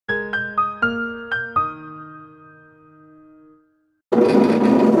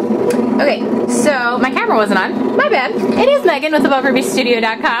Okay, so my camera wasn't on. My bad. It is Megan with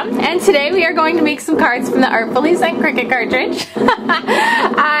AboveRubyStudio.com, and today we are going to make some cards from the Artfully sent Cricut cartridge.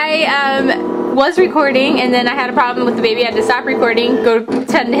 I was recording, and then I had a problem with the baby. I had to stop recording, go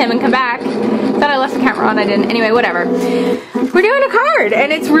tend to him, and come back. Thought I left the camera on. I didn't. Anyway, whatever. We're doing a card,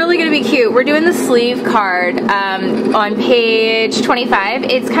 and it's really going to be cute. We're doing the sleeve card on page 25.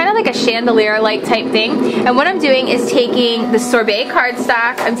 It's kind of like a chandelier-like type thing. And what I'm doing is taking the sorbet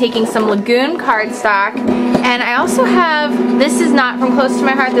cardstock. I'm taking some Lagoon cardstock. And I also have, this is not from Close to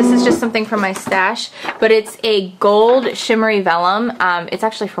My Heart. This is just something from my stash. But it's a gold shimmery vellum. It's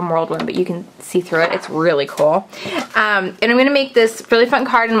actually from Whirlwind, but you can see through it. It's really cool. And I'm going to make this really fun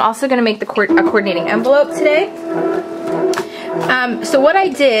card. And I'm also going to make a coordinating envelope today. So what I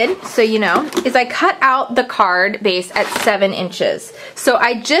did, so you know, is I cut out the card base at 7 inches. So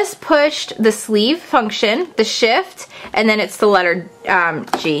I just pushed the sleeve function, the shift, and then it's the letter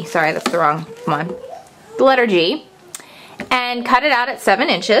G. Sorry, that's the wrong one. The letter G. And cut it out at 7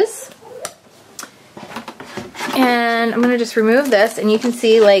 inches. And I'm going to just remove this, and you can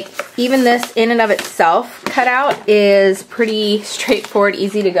see, like, even this in and of itself cut out is pretty straightforward,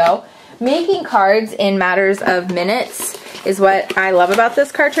 easy to go. Making cards in matters of minutes is what I love about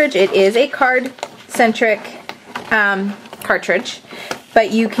this cartridge. It is a card-centric cartridge,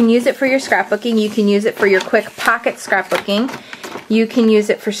 but you can use it for your scrapbooking. You can use it for your quick pocket scrapbooking. You can use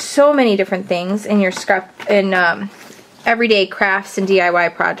it for so many different things in your everyday crafts and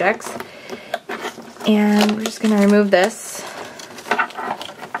DIY projects. And we're just going to remove this.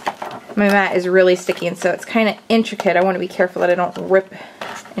 My mat is really sticky, and so it's kind of intricate. I want to be careful that I don't rip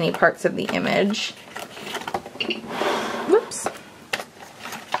any parts of the image. Whoops.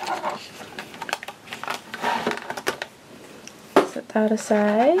 Set that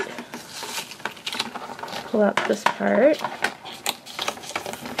aside. Pull out this part.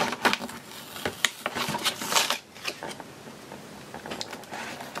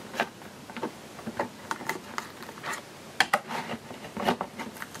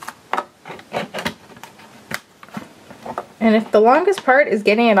 And if the longest part is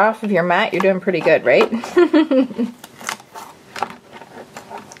getting it off of your mat, you're doing pretty good, right?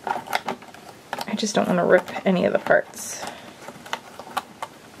 I just don't want to rip any of the parts.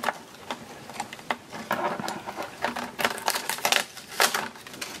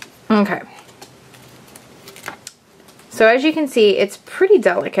 Okay. So as you can see, it's pretty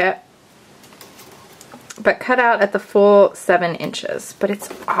delicate, but cut out at the full 7 inches. But it's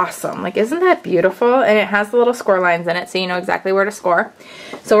awesome. Like, isn't that beautiful? And it has the little score lines in it, so you know exactly where to score.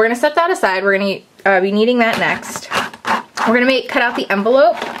 So we're going to set that aside. We're going to be needing that next. We're going to cut out the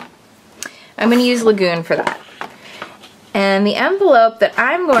envelope. I'm going to use Lagoon for that. And the envelope that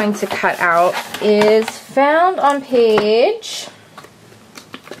I'm going to cut out is found on page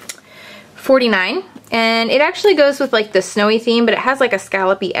 49. And it actually goes with like the snowy theme, but it has like a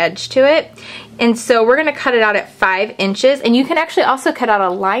scallopy edge to it. And so we're going to cut it out at 5 inches. And you can actually also cut out a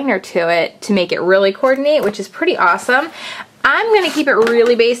liner to it to make it really coordinate, which is pretty awesome. I'm going to keep it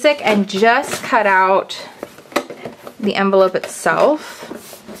really basic and just cut out the envelope itself.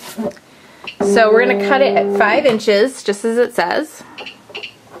 So we're going to cut it at 5 inches, just as it says.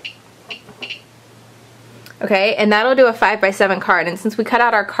 Okay, and that'll do a 5x7 card, and since we cut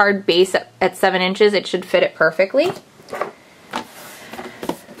out our card base at 7 inches, it should fit it perfectly.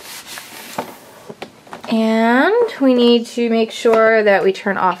 And we need to make sure that we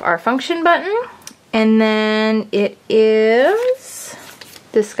turn off our function button, and then it is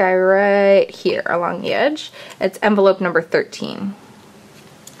this guy right here along the edge. It's envelope number 13.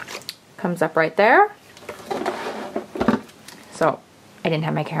 Comes up right there. So I didn't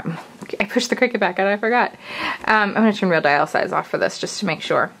have my camera. I pushed the Cricut back out, I forgot. I'm going to turn real dial size off for this just to make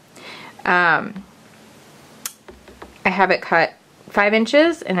sure. I have it cut 5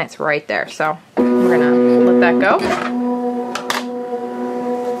 inches and it's right there, so we're going to let that go.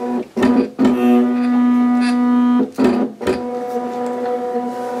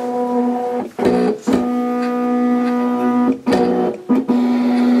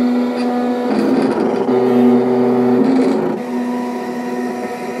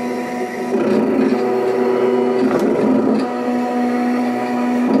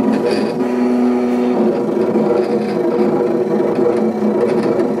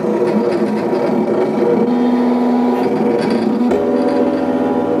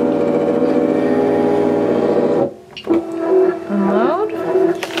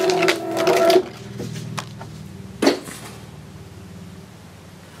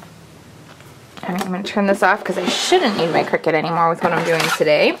 Alright, I'm going to turn this off because I shouldn't need my Cricut anymore with what I'm doing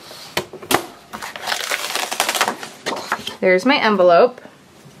today. There's my envelope.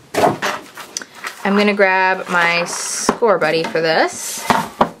 I'm gonna grab my score buddy for this.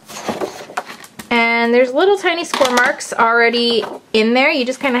 And there's little tiny score marks already in there. You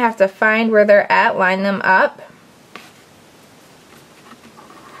just kind of have to find where they're at, line them up.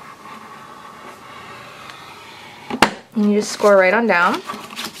 And you just score right on down.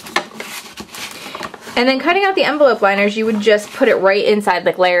 And then cutting out the envelope liners, you would just put it right inside,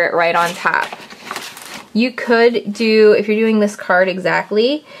 like layer it right on top. You could do, if you're doing this card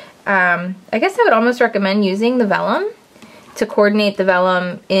exactly, I guess I would almost recommend using the vellum to coordinate the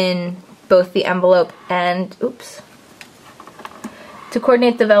vellum in both the envelope and, oops, to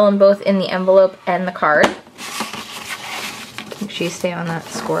coordinate the vellum both in the envelope and the card. Make sure you stay on that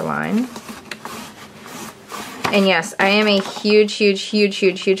score line. And yes, I am a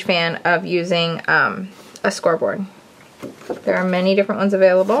huge fan of using a scoreboard. There are many different ones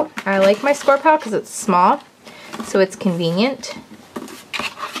available. I like my score pal because it's small, so it's convenient.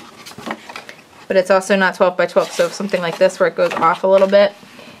 But it's also not 12 by 12, so if something like this where it goes off a little bit,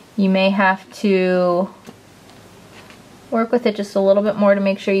 you may have to work with it just a little bit more to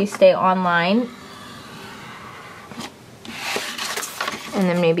make sure you stay on line. And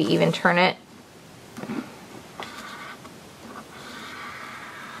then maybe even turn it.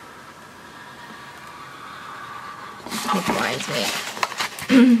 It blinds me.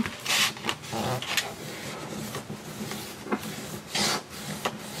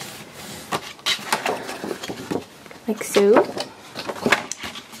 Like so.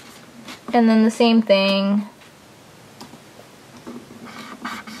 And then the same thing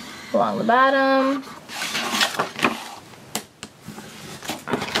along the bottom.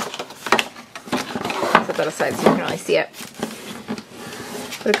 Set that aside so you can really see it.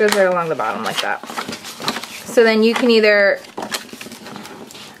 But it goes right along the bottom like that. So then you can either,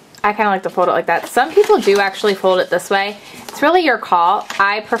 I kind of like to fold it like that. Some people do actually fold it this way. It's really your call.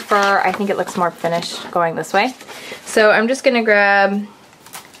 I prefer, I think it looks more finished going this way. So I'm just going to grab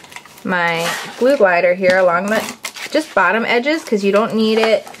my glue glider here along the just bottom edges because you don't need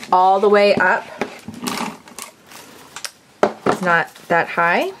it all the way up. It's not that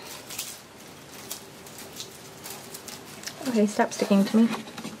high. Okay, stop sticking to me.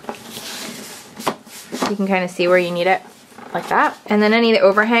 You can kind of see where you need it, like that. And then any of the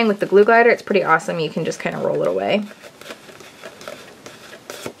overhang with the glue glider, it's pretty awesome. You can just kind of roll it away.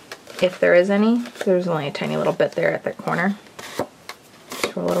 If there is any. There's only a tiny little bit there at the corner.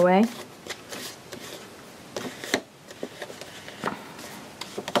 Just roll it away.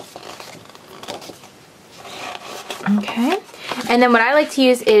 Okay. And then what I like to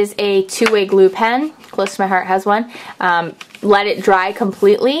use is a two-way glue pen. Close to my heart has one. Let it dry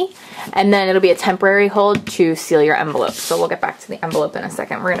completely, and then it'll be a temporary hold to seal your envelope. So we'll get back to the envelope in a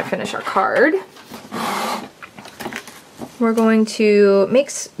second. We're going to finish our card. We're going to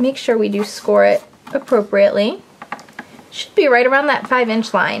make sure we do score it appropriately. Should be right around that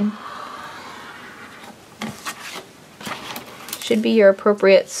 5-inch line. Should be your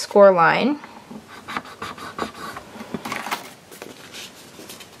appropriate score line.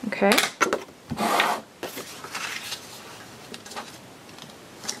 Okay.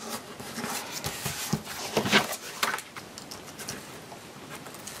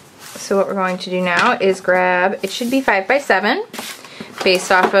 So what we're going to do now is grab, it should be 5 by 7 based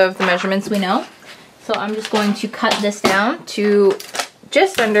off of the measurements we know. So I'm just going to cut this down to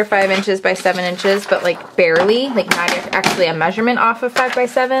just under 5 inches by 7 inches, but like barely, like not actually a measurement off of 5 by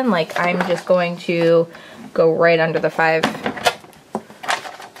 7. Like I'm just going to go right under the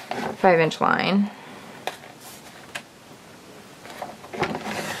 5-inch line.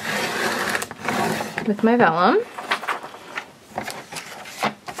 With my vellum.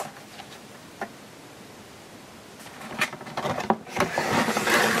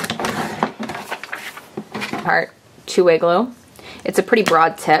 Heart two-way glue. It's a pretty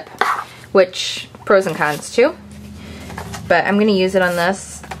broad tip, which pros and cons too. But I'm going to use it on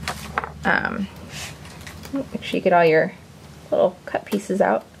this. Make sure you get all your little cut pieces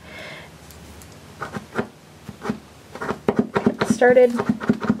out. Get started.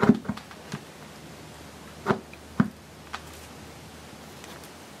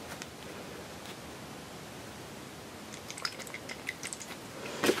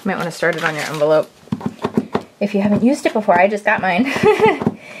 You might want to start it on your envelope if you haven't used it before. I just got mine.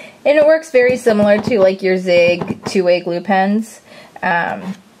 And it works very similar to like your Zig two-way glue pens.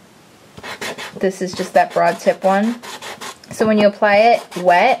 This is just that broad tip one. So when you apply it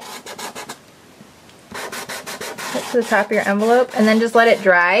wet, put it to the top of your envelope and then just let it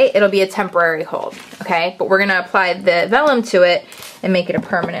dry. It'll be a temporary hold, okay? But we're going to apply the vellum to it and make it a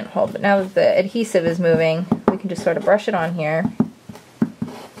permanent hold. But now that the adhesive is moving, we can just sort of brush it on here.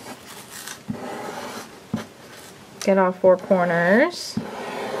 Get all 4 corners.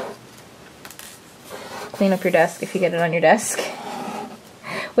 Clean up your desk if you get it on your desk.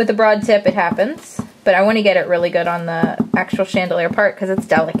 With the broad tip, it happens. But I want to get it really good on the actual chandelier part because it's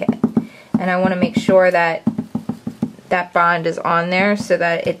delicate. And I want to make sure that that bond is on there so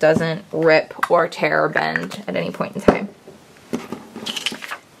that it doesn't rip or tear or bend at any point in time.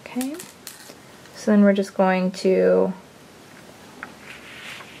 Okay. So then we're just going to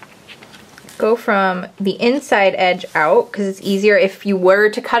go from the inside edge out because it's easier. If you were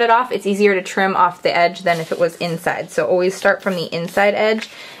to cut it off, it's easier to trim off the edge than if it was inside. So always start from the inside edge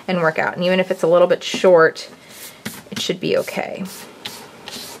and work out. And even if it's a little bit short, it should be okay.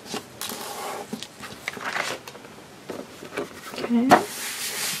 Okay.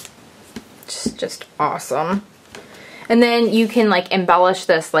 Just awesome. And then you can like embellish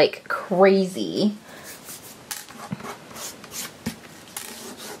this like crazy.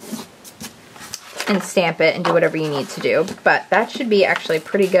 And stamp it and do whatever you need to do. But that should be actually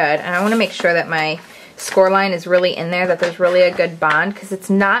pretty good. And I want to make sure that my score line is really in there, that there's really a good bond, because it's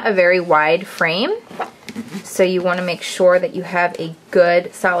not a very wide frame. So you want to make sure that you have a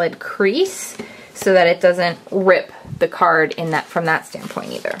good solid crease so that it doesn't rip the card in that from that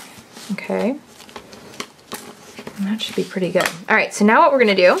standpoint either. Okay. And that should be pretty good. Alright, so now what we're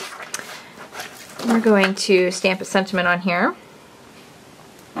going to do, we're going to stamp a sentiment on here.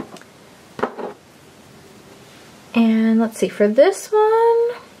 And let's see, for this one,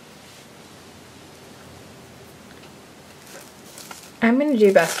 I'm going to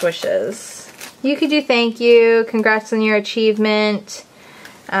do best wishes. You could do thank you, congrats on your achievement.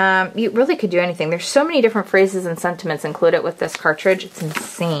 You really could do anything. There's so many different phrases and sentiments included with this cartridge. It's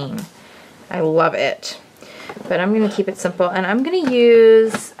insane. I love it. But I'm going to keep it simple. And I'm going to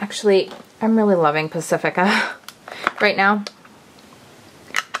use, actually, I'm really loving Pacifica right now.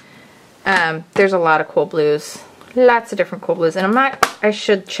 There's a lot of cool blues. Lots of different cool blues, and I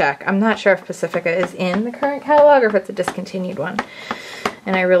should check. I'm not sure if Pacifica is in the current catalog or if it's a discontinued one.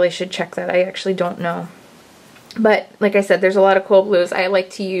 And I really should check that. I actually don't know. But like I said, there's a lot of cool blues. I like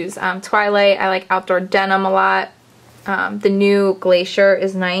to use Twilight. I like Outdoor Denim a lot. The new Glacier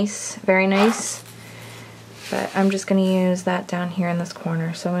is nice, very nice. But I'm just going to use that down here in this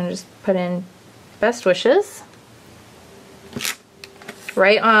corner. So I'm going to just put in best wishes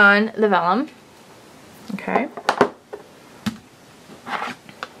right on the vellum. Okay.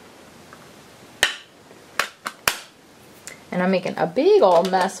 And I'm making a big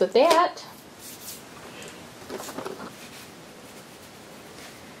old mess with that.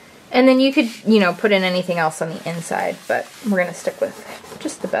 And then you could, you know, put in anything else on the inside, but we're going to stick with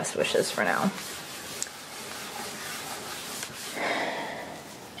just the best wishes for now.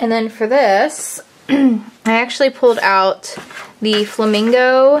 And then for this, I actually pulled out the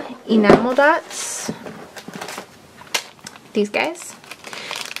Flamingo enamel dots. These guys.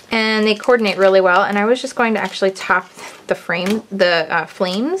 And they coordinate really well, and I was just going to actually top the frame, the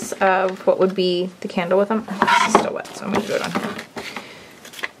flames of what would be the candle with them. This is still wet, so I'm going to do it on here.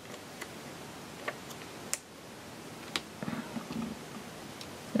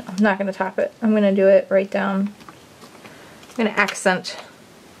 No, I'm not going to top it. I'm going to do it right down. I'm going to accent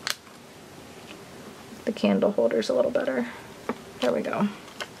the candle holders a little better. There we go.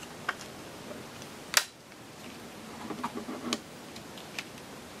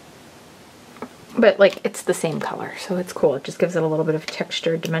 But like it's the same color, so it's cool. It just gives it a little bit of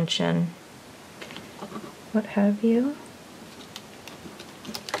texture, dimension, what have you.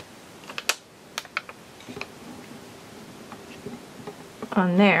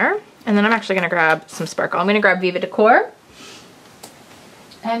 On there. And then I'm actually going to grab some sparkle. I'm going to grab Viva Decor.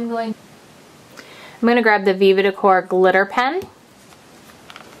 I'm going to grab the Viva Decor glitter pen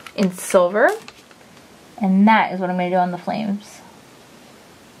in silver. And that is what I'm going to do on the flames.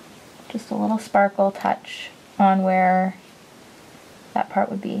 Just a little sparkle touch on where that part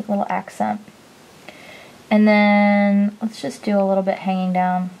would be, a little accent. And then let's just do a little bit hanging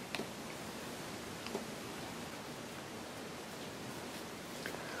down.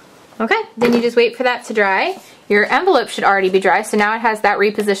 Okay, then you just wait for that to dry. Your envelope should already be dry, so now it has that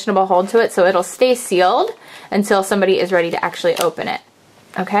repositionable hold to it, so it'll stay sealed until somebody is ready to actually open it.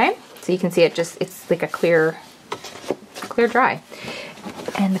 Okay, so you can see it's like a clear dry.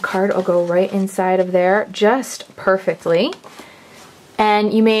 And the card will go right inside of there just perfectly.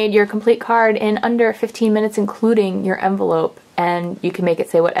 And you made your complete card in under 15 minutes, including your envelope. And you can make it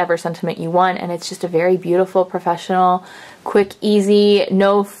say whatever sentiment you want. And it's just a very beautiful, professional, quick, easy,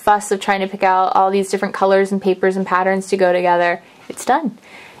 no fuss of trying to pick out all these different colors and papers and patterns to go together. It's done.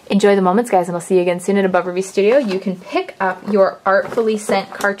 Enjoy the moments, guys, and I'll see you again soon at Above Ruby Studio. You can pick up your Artfully Scent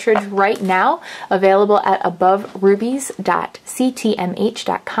cartridge right now, available at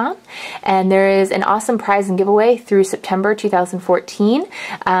aboverubies.ctmh.com. And there is an awesome prize and giveaway through September 2014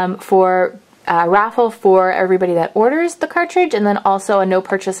 for raffle for everybody that orders the cartridge, and then also a no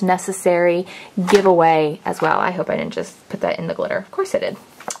purchase necessary giveaway as well. I hope I didn't just put that in the glitter. Of course I did.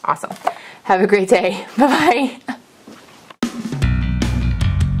 Awesome. Have a great day. Bye-bye.